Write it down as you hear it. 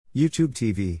YouTube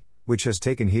TV, which has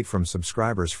taken heat from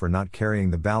subscribers for not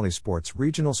carrying the Bally Sports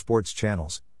regional sports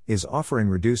channels, is offering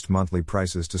reduced monthly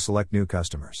prices to select new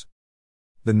customers.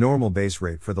 The normal base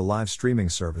rate for the live streaming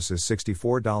service is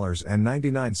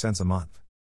 $64.99 a month.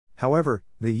 However,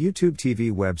 the YouTube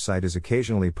TV website is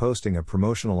occasionally posting a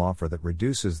promotional offer that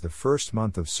reduces the first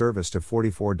month of service to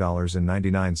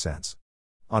 $44.99.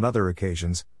 On other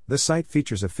occasions, the site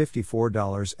features a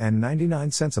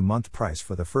 $54.99 a month price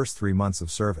for the first 3 months of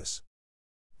service.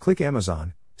 Click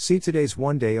Amazon, see today's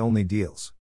one-day only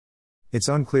deals. It's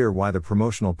unclear why the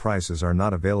promotional prices are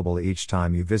not available each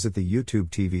time you visit the YouTube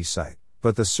TV site,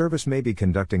 but the service may be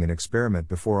conducting an experiment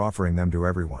before offering them to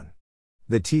everyone.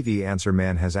 The TV Answer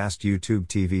Man has asked YouTube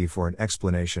TV for an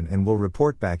explanation and will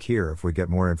report back here if we get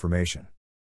more information.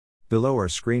 Below are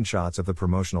screenshots of the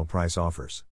promotional price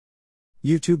offers.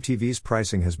 YouTube TV's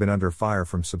pricing has been under fire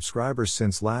from subscribers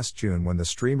since last June when the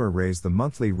streamer raised the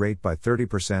monthly rate by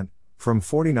 30%, from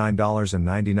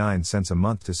 $49.99 a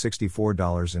month to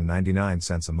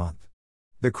 $64.99 a month.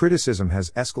 The criticism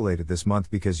has escalated this month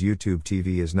because YouTube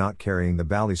TV is not carrying the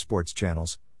Bally Sports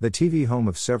channels, the TV home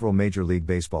of several Major League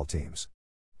Baseball teams.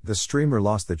 The streamer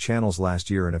lost the channels last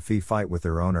year in a fee fight with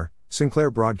their owner, Sinclair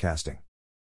Broadcasting.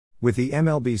 With the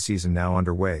MLB season now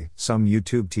underway, some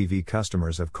YouTube TV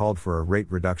customers have called for a rate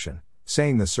reduction,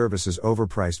 saying the service is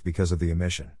overpriced because of the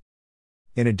omission.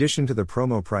 In addition to the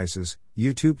promo prices,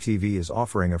 YouTube TV is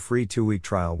offering a free 2-week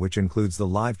trial which includes the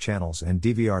live channels and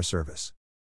DVR service.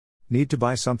 Need to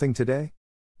buy something today?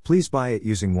 Please buy it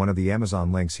using one of the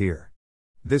Amazon links here.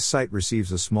 This site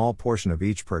receives a small portion of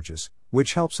each purchase,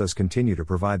 which helps us continue to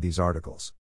provide these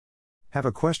articles. Have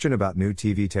a question about new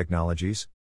TV technologies?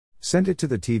 Send it to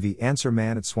the TV Answer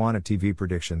Man at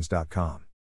swan@tvpredictions.com.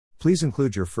 Please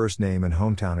include your first name and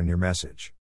hometown in your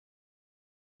message.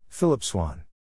 Philip Swan.